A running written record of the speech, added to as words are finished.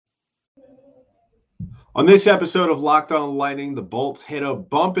On this episode of Locked On Lightning, the Bolts hit a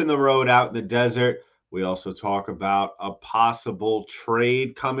bump in the road out in the desert. We also talk about a possible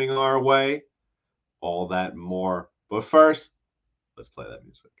trade coming our way, all that and more. But first, let's play that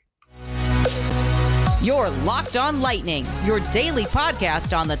music. You're Locked On Lightning, your daily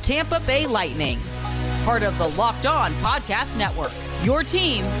podcast on the Tampa Bay Lightning. Part of the Locked On Podcast Network, your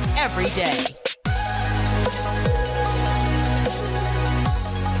team every day.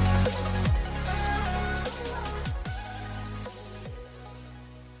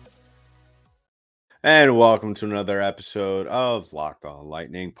 And welcome to another episode of Locked On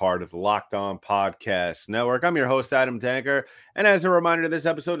Lightning, part of the Locked On Podcast Network. I'm your host, Adam Tanker. And as a reminder, this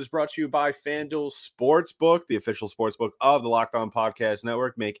episode is brought to you by FanDuel Sportsbook, the official sportsbook of the Locked On Podcast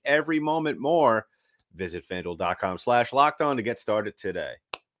Network. Make every moment more. Visit FanDuel.com/LockedOn to get started today.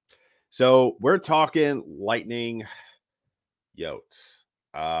 So we're talking Lightning Yotes.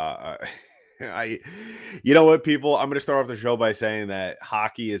 You know what, people? I'm going to start off the show by saying that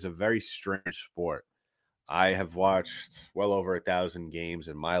hockey is a very strange sport. I have watched well over 1,000 games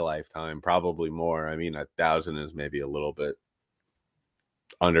in my lifetime, probably more. I mean, 1,000 is maybe a little bit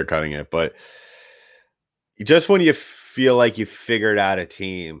undercutting it, but just when you feel like you figured out a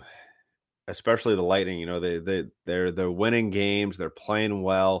team, especially the Lightning, you know, they're winning games, they're playing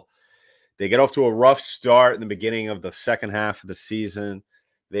well. They get off to a rough start in the beginning of the second half of the season.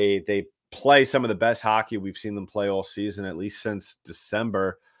 They play some of the best hockey we've seen them play all season, at least since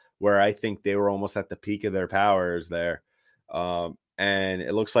December, where I think they were almost at the peak of their powers there. And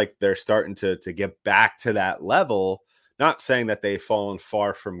it looks like they're starting to get back to that level. Not saying that they've fallen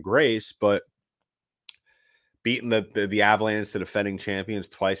far from grace, but beating the Avalanche, the defending champions,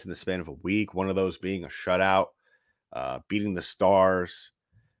 twice in the span of a week, one of those being a shutout, beating the Stars.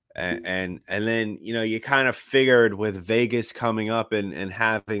 And then, you know, you kind of figured with Vegas coming up and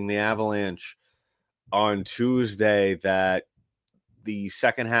having the Avalanche on Tuesday that the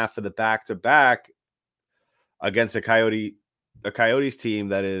second half of the back-to-back against a Coyotes team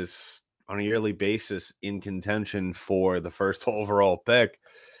that is on a yearly basis in contention for the first overall pick,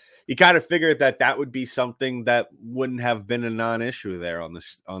 you kind of figured that would be something that wouldn't have been a non-issue there on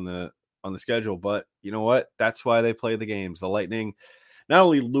the schedule. But you know what? That's why they play the games. The Lightning not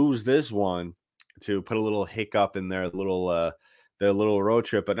only lose this one to put a little hiccup in their little road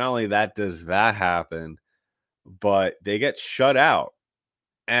trip, but not only that does that happen, but they get shut out.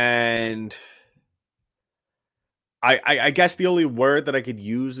 And I guess the only word that I could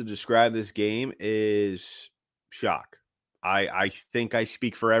use to describe this game is shock. I think I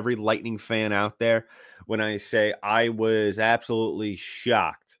speak for every Lightning fan out there when I say I was absolutely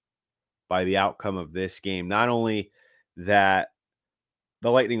shocked by the outcome of this game. Not only that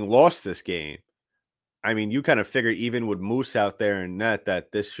the Lightning lost this game, I mean, you kind of figured even with Moose out there in net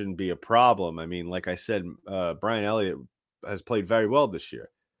that this shouldn't be a problem. I mean, like I said, Brian Elliott has played very well this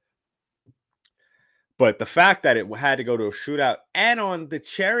year. But the fact that it had to go to a shootout, and on the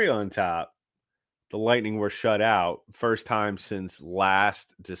cherry on top, the Lightning were shut out. First time since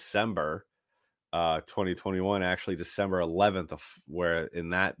last December, 2021, actually December 11th, where in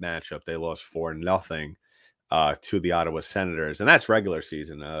that matchup they lost 4-0 to the Ottawa Senators. And that's regular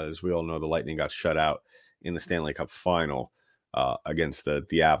season. As we all know, the Lightning got shut out in the Stanley Cup final against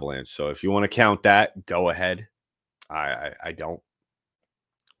the Avalanche. So if you want to count that, go ahead. I don't.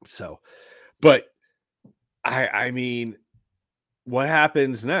 So, but I mean, what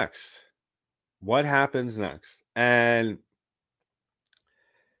happens next? What happens next? And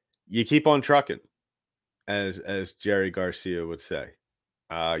you keep on trucking, as Jerry Garcia would say.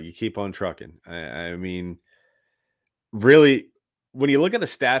 You keep on trucking. I mean, really, when you look at the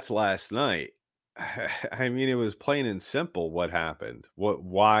stats last night, I mean, it was plain and simple what happened.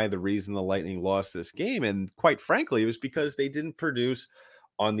 Why the reason the Lightning lost this game. And quite frankly, it was because they didn't produce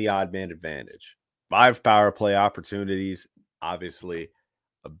on the odd man advantage. 5 power play opportunities, obviously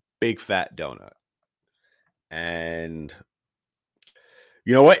a big fat donut. And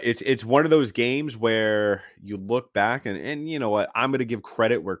you know what? It's one of those games where you look back and you know what? I'm going to give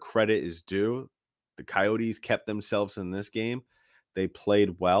credit where credit is due. The Coyotes kept themselves in this game. They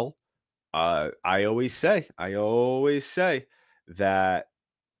played well. I always say that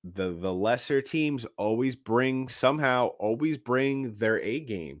the lesser teams always bring their A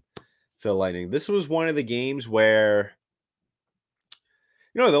game to the Lightning. This was one of the games where,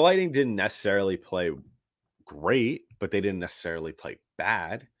 you know, the Lightning didn't necessarily play great, but they didn't necessarily play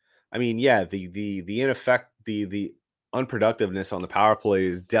bad. I mean, yeah, the unproductiveness on the power play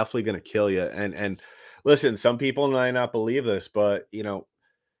is definitely going to kill you. And listen, some people might not believe this, but you know,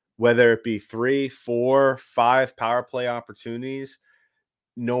 whether it be 3, 4, 5 power play opportunities,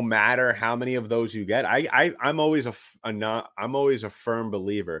 no matter how many of those you get, I'm always I'm always a firm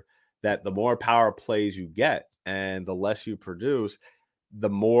believer that the more power plays you get and the less you produce, the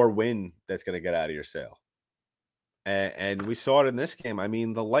more win that's going to get out of your sail. And we saw it in this game. I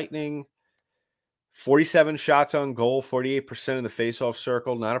mean, the Lightning, 47 shots on goal, 48% in the faceoff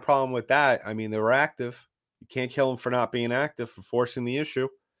circle. Not a problem with that. I mean, they were active. You can't kill them for not being active, for forcing the issue.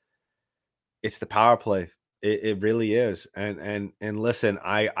 It's the power play. It really is. And listen,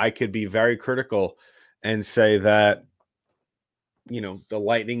 I could be very critical and say that, the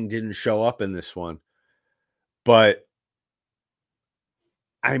Lightning didn't show up in this one. But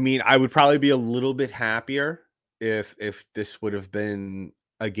I mean, I would probably be a little bit happier if this would have been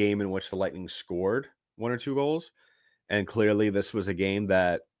a game in which the Lightning scored 1 or 2 goals. And clearly this was a game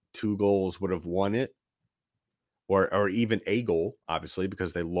that 2 goals would have won it, or even a goal, obviously,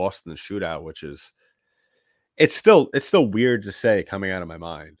 because they lost in the shootout, which is it's still weird to say coming out of my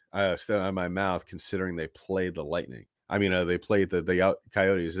mind, still out of my mouth, considering they played the Lightning. I mean, they played the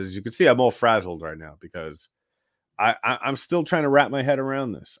Coyotes. As you can see, I'm all frazzled right now because I'm still trying to wrap my head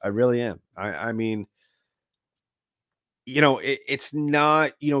around this. I really am. I mean, it's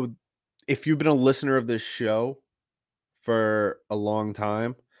not, if you've been a listener of this show for a long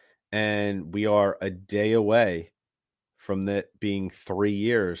time, and we are a day away from that being 3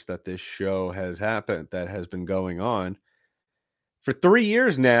 years that this show has happened, that has been going on. For 3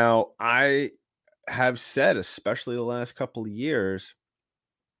 years now, I have said, especially the last couple of years,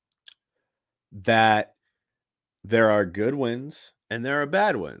 that there are good wins and there are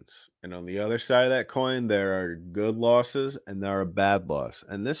bad wins. And on the other side of that coin, there are good losses and there are bad loss.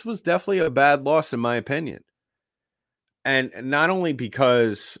 And this was definitely a bad loss, in my opinion. And not only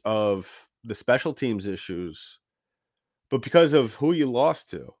because of the special teams issues, but because of who you lost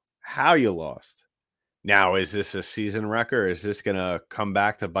to, how you lost. Now, is this a season wrecker? Is this going to come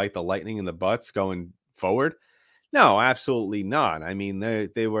back to bite the Lightning in the butts going forward? No, absolutely not. I mean,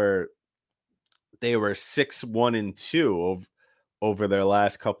 they were 6-1-2 over their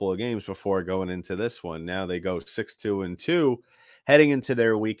last couple of games before going into this one. Now they go 6-2-2 heading into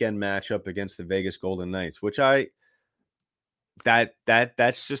their weekend matchup against the Vegas Golden Knights, which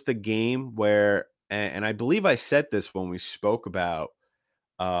that's just a game where, and I believe I said this when we spoke about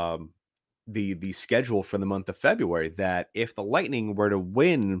the schedule for the month of February, that if the Lightning were to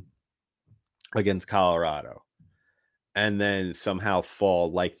win against Colorado and then somehow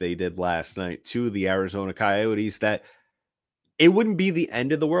fall like they did last night to the Arizona Coyotes, that it wouldn't be the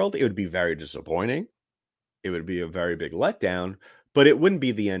end of the world. It would be very disappointing. It would be a very big letdown, but it wouldn't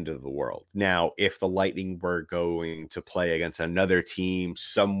be the end of the world. Now, if the Lightning were going to play against another team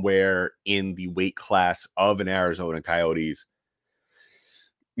somewhere in the weight class of an Arizona Coyotes,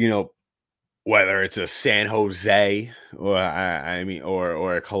 whether it's a San Jose or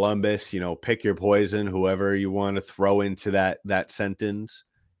or a Columbus, pick your poison, whoever you want to throw into that sentence,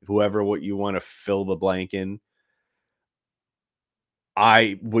 whoever what you want to fill the blank in,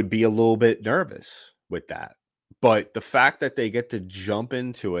 I would be a little bit nervous with that. But the fact that they get to jump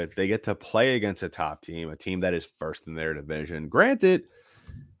into it, they get to play against a top team, a team that is first in their division, granted,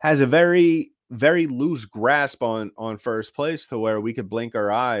 has a very, very loose grasp on first place, to where we could blink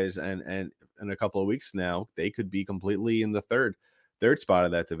our eyes and in a couple of weeks now, they could be completely in the third spot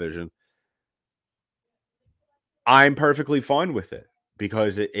of that division. I'm perfectly fine with it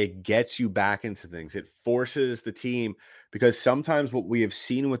because it gets you back into things. It forces the team, because sometimes what we have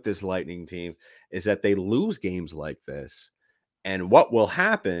seen with this Lightning team is that they lose games like this. And what will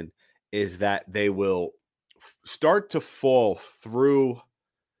happen is that they will start to fall through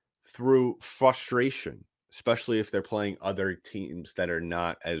frustration, especially if they're playing other teams that are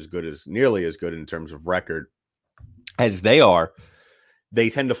not nearly as good in terms of record as they are. They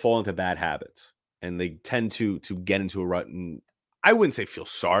tend to fall into bad habits and they tend to get into a rut, and I wouldn't say feel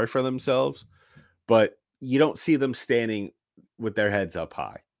sorry for themselves, but you don't see them standing with their heads up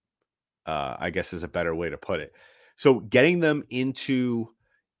high, I guess is a better way to put it. So getting them into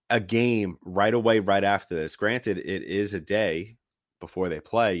a game right away, right after this, granted, it is a day before they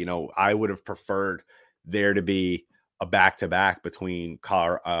play. I would have preferred there to be a back-to-back between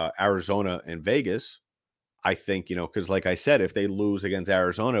Arizona and Vegas. I think, because like I said, if they lose against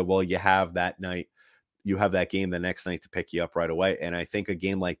Arizona, well, you have that game the next night to pick you up right away. And I think a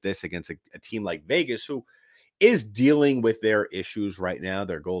game like this against a team like Vegas, who is dealing with their issues right now,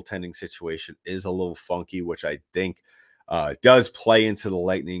 their goaltending situation is a little funky, which I think does play into the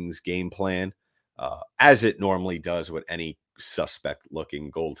Lightning's game plan, as it normally does with any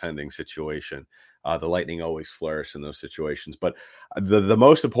suspect-looking goaltending situation. The Lightning always flourish in those situations. But the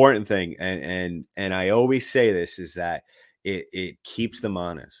most important thing, and I always say this, is that it keeps them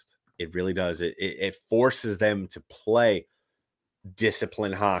honest. It really does. It forces them to play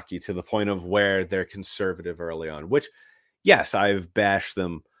disciplined hockey to the point of where they're conservative early on, which, yes, I've bashed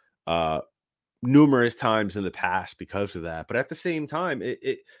them numerous times in the past because of that. But at the same time,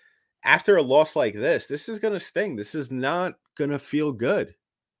 it after a loss like this is going to sting. This is not going to feel good.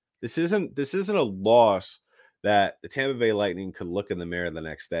 This isn't a loss that the Tampa Bay Lightning could look in the mirror the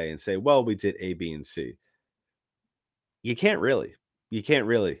next day and say, well, we did A, B, and C. You can't really. You can't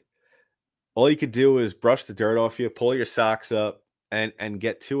really. All you could do is brush the dirt off you, pull your socks up, and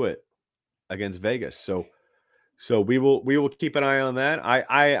get to it against Vegas. So we will keep an eye on that.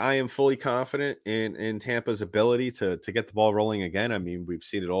 I am fully confident in Tampa's ability to get the ball rolling again. I mean, we've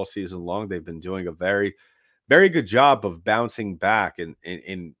seen it all season long. They've been doing a very, very good job of bouncing back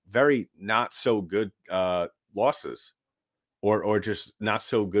in very not so good losses or just not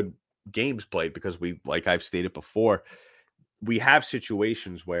so good games played, because like I've stated before, we have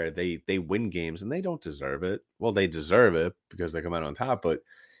situations where they win games and they don't deserve it. Well, they deserve it because they come out on top, but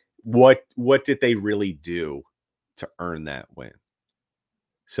what did they really do to earn that win?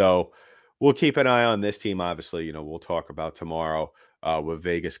 So we'll keep an eye on this team. Obviously, we'll talk about tomorrow with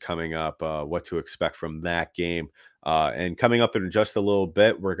Vegas coming up, what to expect from that game. And coming up in just a little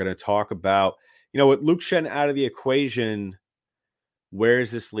bit, we're going to talk about, with Luke Schenn out of the equation, where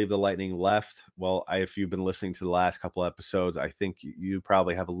does this leave the Lightning left? Well, if you've been listening to the last couple episodes, I think you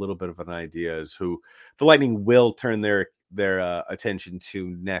probably have a little bit of an idea as who the Lightning will turn their attention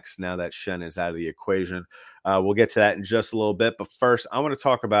to next now that Schenn is out of the equation. We'll get to that in just a little bit. But first, I want to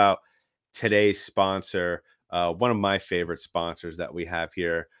talk about today's sponsor, one of my favorite sponsors that we have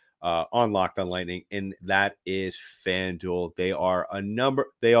here on Locked On Lightning, and that is FanDuel. They are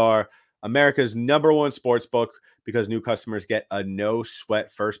America's #1 sports book, because new customers get a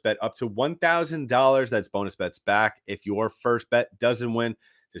no-sweat first bet up to $1,000. That's bonus bets back if your first bet doesn't win.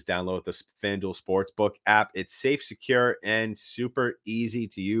 Just download the FanDuel Sportsbook app. It's safe, secure, and super easy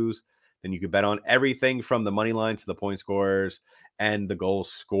to use. Then you can bet on everything from the money line to the point scorers and the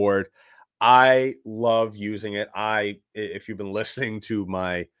goals scored. I love using it. If you've been listening to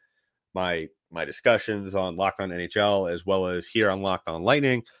my discussions on Locked On NHL as well as here on Locked On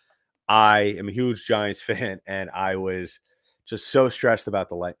Lightning, I am a huge Giants fan, and I was just so stressed about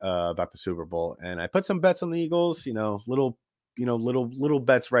the Super Bowl. And I put some bets on the Eagles, little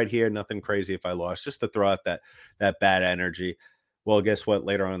bets right here, nothing crazy if I lost, just to throw out that bad energy. Well, guess what?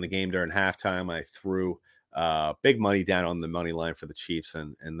 Later on in the game during halftime, I threw big money down on the money line for the Chiefs,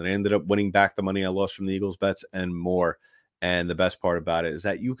 and then I ended up winning back the money I lost from the Eagles bets and more. And the best part about it is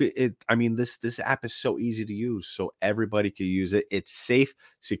that this app is so easy to use, so everybody can use it. It's safe,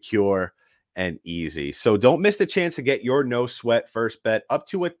 secure, and easy. So don't miss the chance to get your no sweat first bet up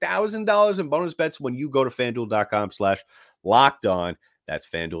to $1,000 in bonus bets when you go to FanDuel.com/locked on. That's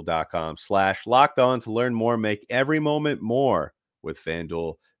FanDuel.com/locked on to learn more. Make every moment more with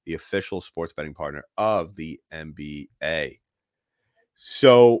FanDuel, the official sports betting partner of the NBA.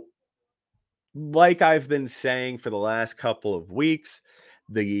 So, like I've been saying for the last couple of weeks,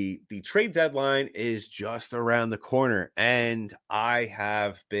 the trade deadline is just around the corner, and I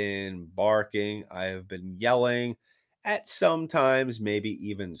have been barking, I have been yelling, at sometimes maybe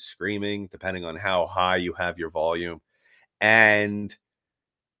even screaming, depending on how high you have your volume. And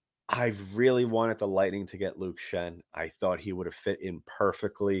I've really wanted the Lightning to get Luke Schenn. I thought he would have fit in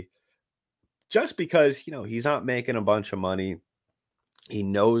perfectly, just because, he's not making a bunch of money. He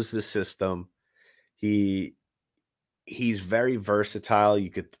knows the system. He's very versatile.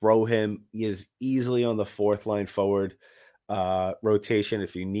 You could throw him. He is easily on the fourth line forward rotation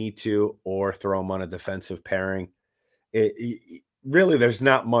if you need to, or throw him on a defensive pairing. Really, there's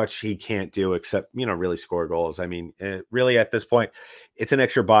not much he can't do except, really score goals. I mean, really at this point, it's an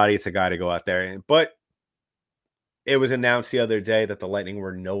extra body. It's a guy to go out there. But it was announced the other day that the Lightning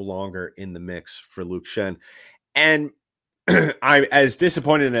were no longer in the mix for Luke Schenn. And I'm as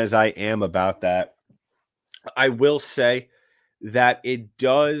disappointed as I am about that. I will say that it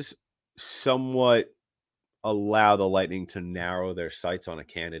does somewhat allow the Lightning to narrow their sights on a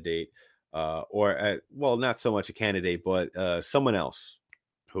candidate, not so much a candidate, but someone else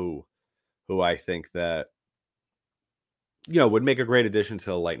who I think that, would make a great addition to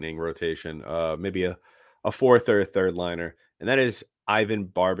the Lightning rotation, maybe a fourth or a third liner, and that is Ivan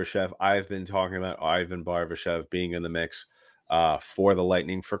Barbashev. I've been talking about Ivan Barbashev being in the mix for the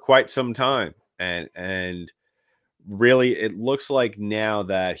Lightning for quite some time. And really, it looks like now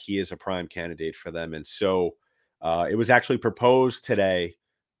that he is a prime candidate for them. And so it was actually proposed today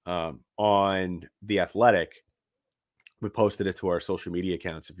on The Athletic. We posted it to our social media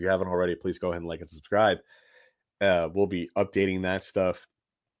accounts. If you haven't already, please go ahead and like and subscribe. We'll be updating that stuff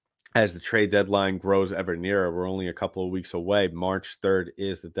as the trade deadline grows ever nearer. We're only a couple of weeks away. March 3rd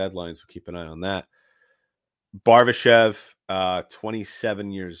is the deadline, so keep an eye on that. Barbashev,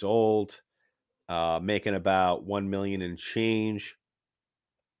 27 years old, making about $1 million and change.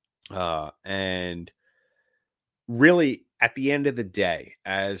 And really, at the end of the day,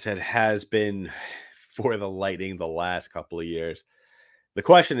 as it has been for the Lightning the last couple of years, the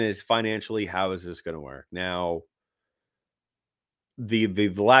question is financially, how is this going to work? Now, the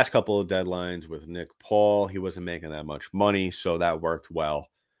last couple of deadlines with Nick Paul, he wasn't making that much money, so that worked well.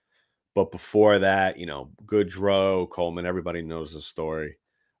 But before that, Goodrow, Coleman, everybody knows the story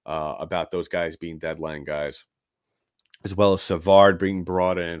about those guys being deadline guys, as well as Savard being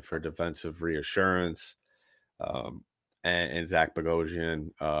brought in for defensive reassurance, and Zach Bogosian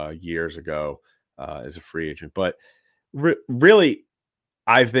years ago as a free agent. But really,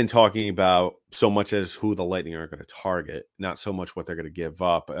 I've been talking about so much as who the Lightning are going to target, not so much what they're going to give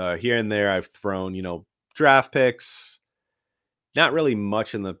up. Here and there, I've thrown, draft picks. Not really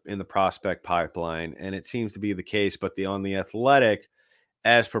much in the prospect pipeline, and it seems to be the case. But on the Athletic,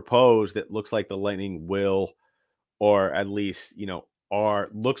 as proposed, it looks like the Lightning will, or at least by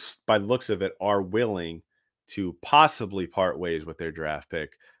looks of it, are willing to possibly part ways with their draft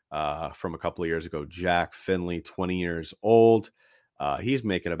pick from a couple of years ago. Jack Finley, 20 years old. He's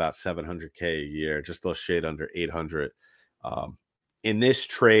making about $700K a year, just a shade under 800. In this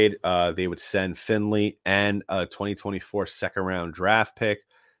trade, they would send Finley and a 2024 second-round draft pick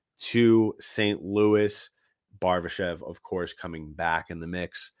to St. Louis. Barbashev, of course, coming back in the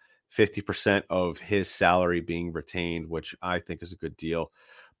mix. 50% of his salary being retained, which I think is a good deal.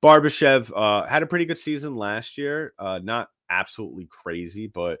 Barbashev had a pretty good season last year. Not absolutely crazy,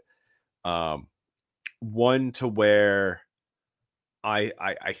 but one to where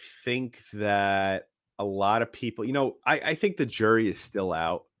I think that a lot of people, I think the jury is still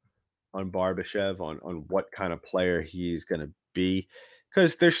out on Barbashev on what kind of player he's going to be,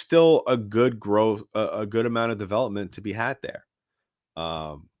 because there's still a good growth, a good amount of development to be had there.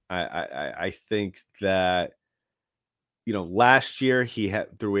 I think that, last year he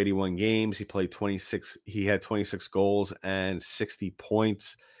had through 81 games, he played 26. He had 26 goals and 60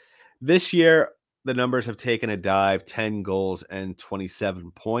 points. This year, the numbers have taken a dive, 10 goals and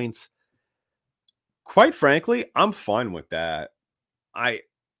 27 points. Quite frankly, I'm fine with that.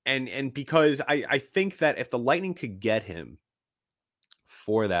 Because I think that if the Lightning could get him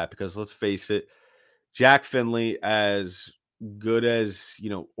for that, because let's face it, Jack Finley, as good as,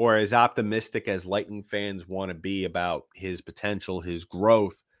 or as optimistic as Lightning fans want to be about his potential, his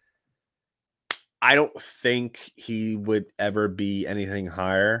growth, I don't think he would ever be anything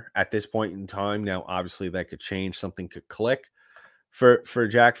higher at this point in time. Now, obviously that could change. Something could click for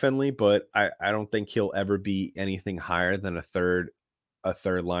Jack Finley, but I don't think he'll ever be anything higher than a third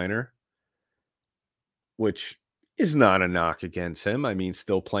liner, which is not a knock against him. I mean,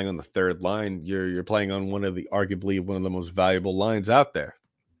 still playing on the third line, you're playing on arguably one of the most valuable lines out there,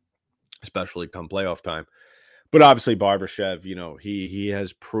 especially come playoff time. But obviously Barbashev, he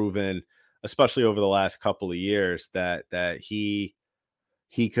has proven, especially over the last couple of years, that he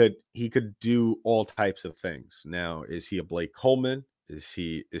could do all types of things. Now, is he a Blake Coleman? Is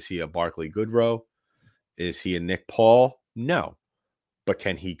he a Barclay Goodrow? Is he a Nick Paul? No. But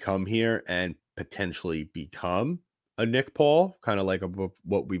can he come here and potentially become a Nick Paul, kind of like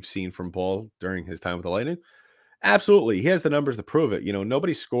what we've seen from Paul during his time with the Lightning? Absolutely. He has the numbers to prove it.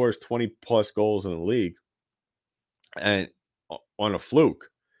 Nobody scores 20 plus goals in the league and on a fluke.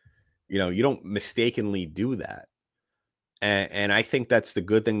 You don't mistakenly do that. And I think that's the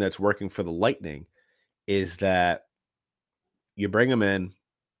good thing that's working for the Lightning, is that you bring him in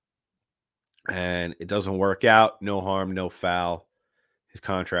and it doesn't work out. No harm, no foul. His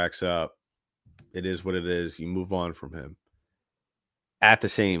contract's up. It is what it is. You move on from him. At the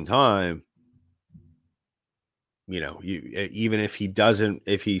same time, even if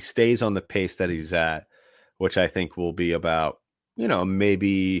he stays on the pace that he's at, which I think will be about,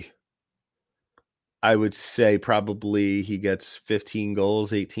 maybe, I would say probably he gets 15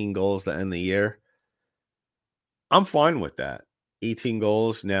 goals, 18 goals to end the year. I'm fine with that. 18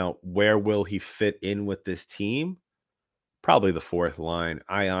 goals. Now, where will he fit in with this team? Probably the fourth line.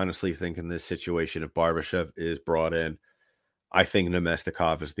 I honestly think in this situation, if Barbashev is brought in, I think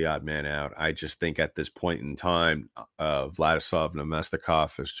Namestnikov is the odd man out. I just think at this point in time, Vladislav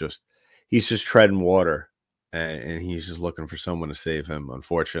Namestnikov he's just treading water, and he's just looking for someone to save him.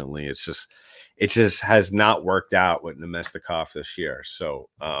 Unfortunately, it just has not worked out with Namestnikov this year. So,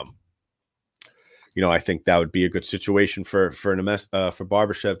 I think that would be a good situation for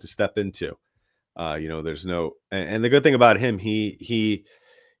Barbashev to step into. There's no, and the good thing about him, he's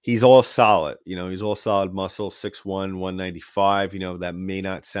all solid. He's all solid muscle, 6'1", 195. That may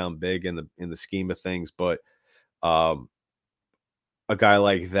not sound big in the scheme of things, but um, a guy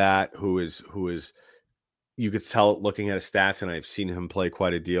like that who is you could tell looking at his stats, and I've seen him play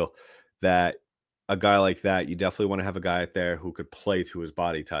quite a deal, that a guy like that, you definitely want to have a guy out there who could play to his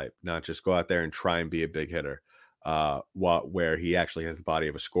body type, not just go out there and try and be a big hitter. Where he actually has the body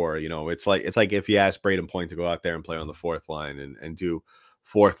of a scorer. It's like if you ask Braden Point to go out there and play on the fourth line and do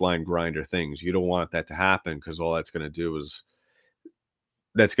fourth line grinder things. You don't want that to happen, because all that's going to do is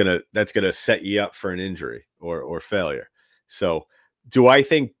that's gonna set you up for an injury or failure. So, do I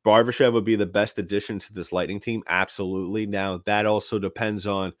think Barbashev would be the best addition to this Lightning team? Absolutely. Now, that also depends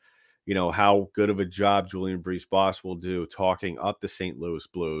on, how good of a job Julian Brisebois will do talking up the St. Louis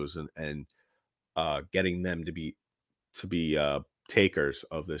Blues and getting them to be takers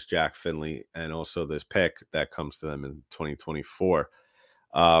of this Jack Finley and also this pick that comes to them in 2024.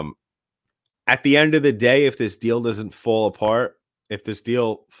 At the end of the day, if this deal doesn't fall apart, if this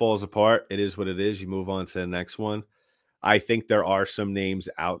deal falls apart, it is what it is. You move on to the next one. I think there are some names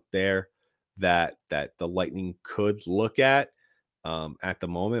out there that the Lightning could look at the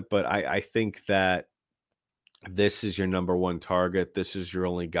moment, but I think that this is your number one target. This is your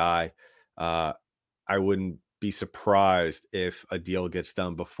only guy. I wouldn't be surprised if a deal gets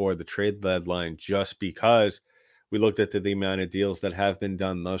done before the trade deadline, just because we looked at the amount of deals that have been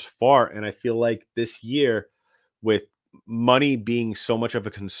done thus far. And I feel like this year, with money being so much of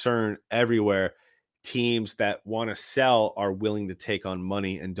a concern everywhere, teams that want to sell are willing to take on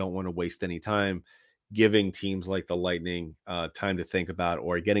money and don't want to waste any time giving teams like the Lightning time to think about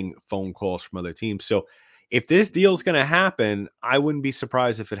or getting phone calls from other teams. So if this deal is going to happen, I wouldn't be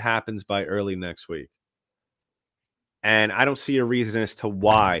surprised if it happens by early next week. And I don't see a reason as to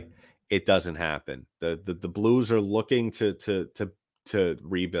why it doesn't happen. The Blues are looking to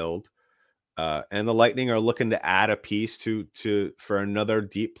rebuild. And the Lightning are looking to add a piece for another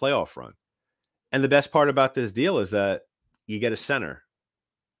deep playoff run. And the best part about this deal is that you get a center.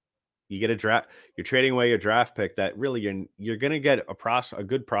 You get a draft. You're trading away your draft pick that really you're going to get a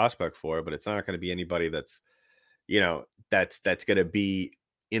good prospect for, but it's not going to be anybody that's going to be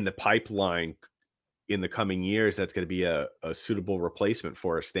in the pipeline in the coming years. That's going to be a suitable replacement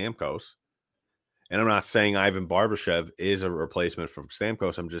for a Stamkos. And I'm not saying Ivan Barbashev is a replacement for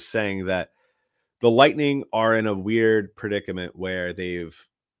Stamkos. I'm just saying that the Lightning are in a weird predicament where they've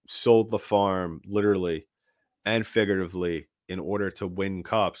sold the farm literally and figuratively in order to win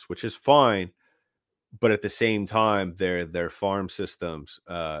cups, which is fine. But at the same time, their farm systems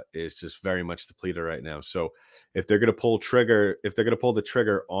is just very much depleted right now. So if they're going to pull the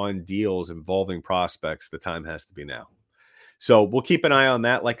trigger on deals involving prospects, the time has to be now. So we'll keep an eye on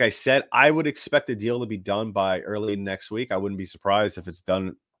that. Like I said, I would expect the deal to be done by early next week. I wouldn't be surprised if it's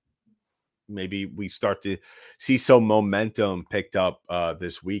done. Maybe we start to see some momentum picked up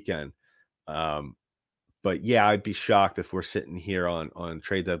this weekend. But yeah, I'd be shocked if we're sitting here on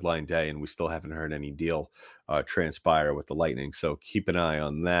trade deadline day and we still haven't heard any deal transpire with the Lightning. So keep an eye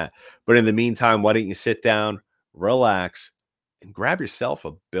on that. But in the meantime, why don't you sit down, relax, and grab yourself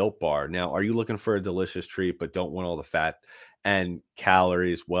a Built Bar. Now, are you looking for a delicious treat but don't want all the fat and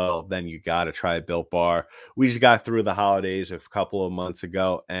calories? Well, then you got to try a Built Bar. We just got through the holidays a couple of months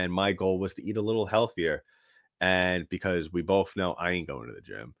ago, and my goal was to eat a little healthier. And because we both know I ain't going to the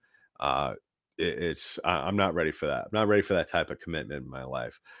gym, I'm not ready for that. I'm not ready for that type of commitment in my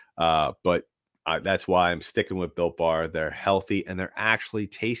life. But that's why I'm sticking with Built Bar. They're healthy and they're actually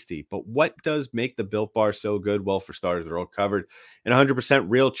tasty. But what does make the Built Bar so good? Well, for starters, they're all covered in 100%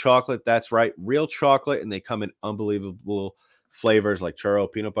 real chocolate. That's right, real chocolate. And they come in unbelievable flavors like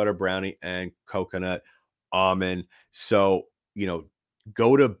churro, peanut butter brownie, and coconut almond. So,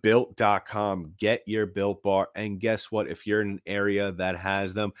 go to built.com, get your Built Bar. And guess what? If you're in an area that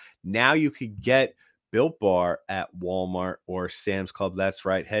has them, now you could get Built Bar at Walmart or Sam's Club. That's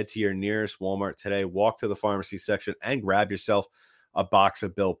right. Head to your nearest Walmart today, walk to the pharmacy section, and grab yourself a box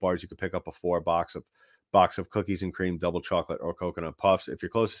of Built Bars. You can pick up a 4-box of cookies and cream, double chocolate, or coconut puffs. If you're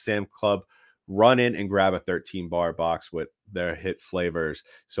close to Sam's Club, run in and grab a 13-bar box with their hit flavors.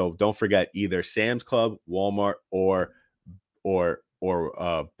 So don't forget either Sam's Club, Walmart, or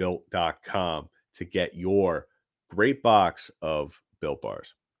built.com to get your great box of Built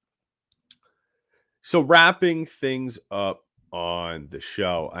Bars. So wrapping things up on the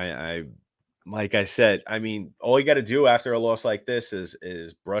show, I like I said, I mean, all you got to do after a loss like this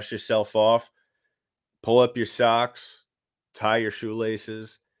is brush yourself off, pull up your socks, tie your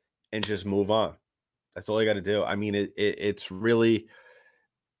shoelaces, and just move on. That's all you got to do. I mean, it's really,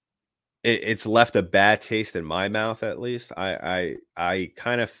 it's left a bad taste in my mouth. At least I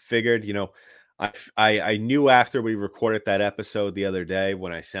kind of figured, I knew after we recorded that episode the other day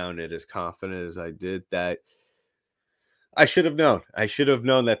when I sounded as confident as I did that I should have known. I should have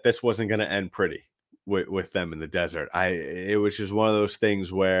known that this wasn't going to end pretty with them in the desert. It was just one of those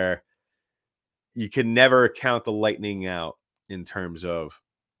things where you can never count the Lightning out in terms of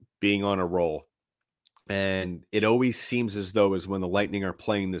being on a roll. And it always seems as though as when the Lightning are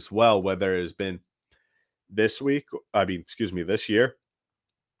playing this well, whether it has been this year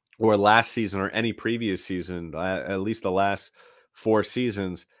or last season or any previous season, at least the last 4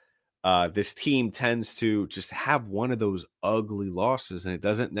 seasons, this team tends to just have one of those ugly losses, and it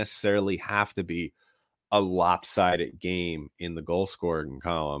doesn't necessarily have to be a lopsided game in the goal scoring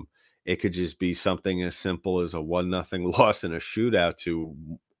column. It could just be something as simple as a 1-0 loss in a shootout to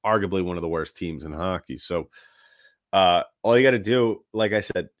arguably one of the worst teams in hockey. So all you got to do, like I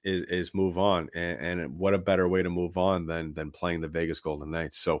said, is move on. And what a better way to move on than playing the Vegas Golden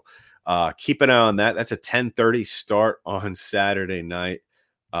Knights. So keep an eye on that. That's a 10:30 start on Saturday night.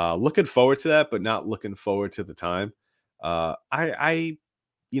 Looking forward to that, but not looking forward to the time.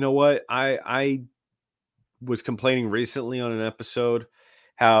 You know what? I was complaining recently on an episode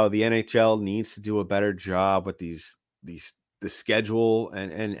how the NHL needs to do a better job with the schedule,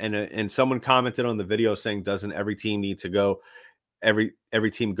 and someone commented on the video saying, doesn't every team need to go every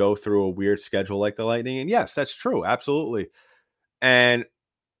team go through a weird schedule like the Lightning? And yes, that's true, absolutely. And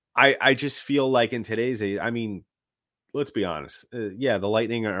I just feel like in today's age, I mean, let's be honest, the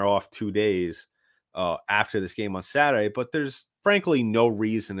Lightning are off 2 days after this game on Saturday, but there's frankly no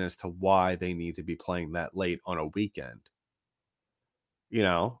reason as to why they need to be playing that late on a weekend.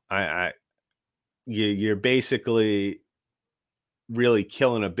 You're basically really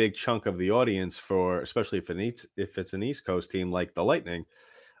killing a big chunk of the audience for, especially if it's an East Coast team like the Lightning.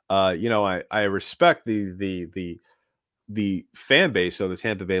 I respect the fan base of the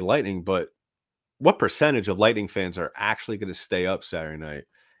Tampa Bay Lightning, but what percentage of Lightning fans are actually going to stay up Saturday night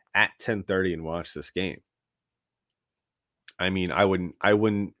at 10:30 and watch this game? I mean, I wouldn't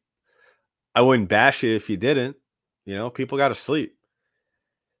bash you if you didn't. People got to sleep.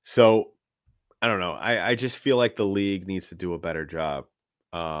 So I don't know. I just feel like the league needs to do a better job.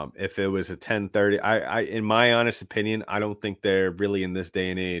 If it was a 10:30, I in my honest opinion, I don't think they're really in this day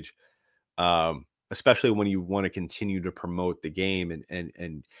and age, especially when you want to continue to promote the game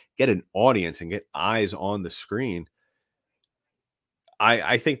and get an audience and get eyes on the screen.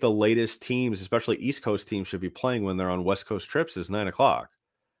 I think the latest teams, especially East Coast teams, should be playing when they're on West Coast trips is 9:00.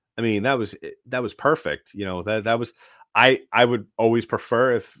 I mean, that was perfect. That was. I would always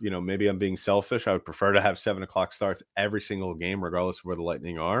prefer if, maybe I'm being selfish, I would prefer to have 7:00 starts every single game, regardless of where the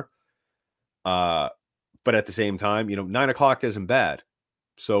Lightning are. But at the same time, 9:00 isn't bad.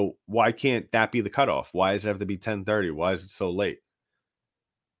 So why can't that be the cutoff? Why does it have to be 10:30? Why is it so late?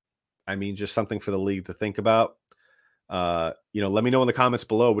 I mean, just something for the league to think about. Let me know in the comments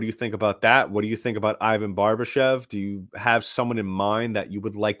below. What do you think about that? What do you think about Ivan Barbashev? Do you have someone in mind that you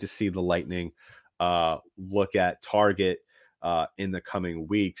would like to see the Lightning look at, target in the coming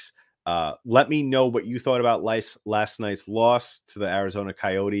weeks? Let me know what you thought about last night's loss to the Arizona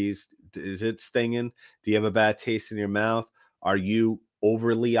Coyotes. Is it stinging? Do you have a bad taste in your mouth? Are you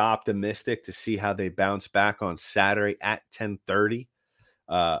overly optimistic to see how they bounce back on Saturday at 10:30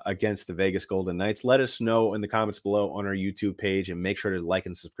 against the Vegas Golden Knights? Let us know in the comments below on our YouTube page, and make sure to like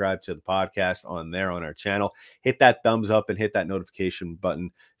and subscribe to the podcast on our channel. Hit that thumbs up and hit that notification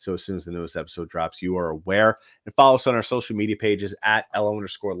button so as soon as the newest episode drops, you are aware. And follow us on our social media pages at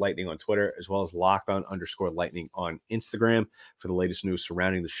 @LO_Lightning on Twitter, as well as LockedOn_Lightning on Instagram for the latest news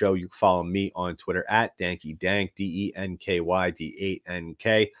surrounding the show. You can follow me on Twitter at DankyDank,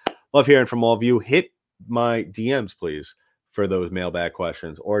 DENKYD8NK. Love hearing from all of you. Hit my DMs, please, for those mailbag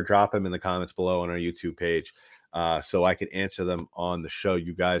questions, or drop them in the comments below on our YouTube page so I could answer them on the show.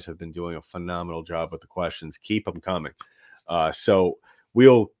 You guys have been doing a phenomenal job with the questions. Keep them coming. So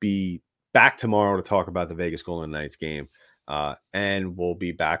we'll be back tomorrow to talk about the Vegas Golden Knights game. And we'll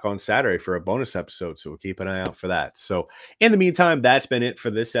be back on Saturday for a bonus episode. So we'll keep an eye out for that. So in the meantime, that's been it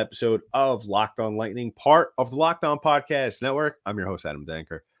for this episode of Locked On Lightning, part of the Locked On Podcast Network. I'm your host, Adam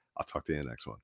Danker. I'll talk to you in the next one.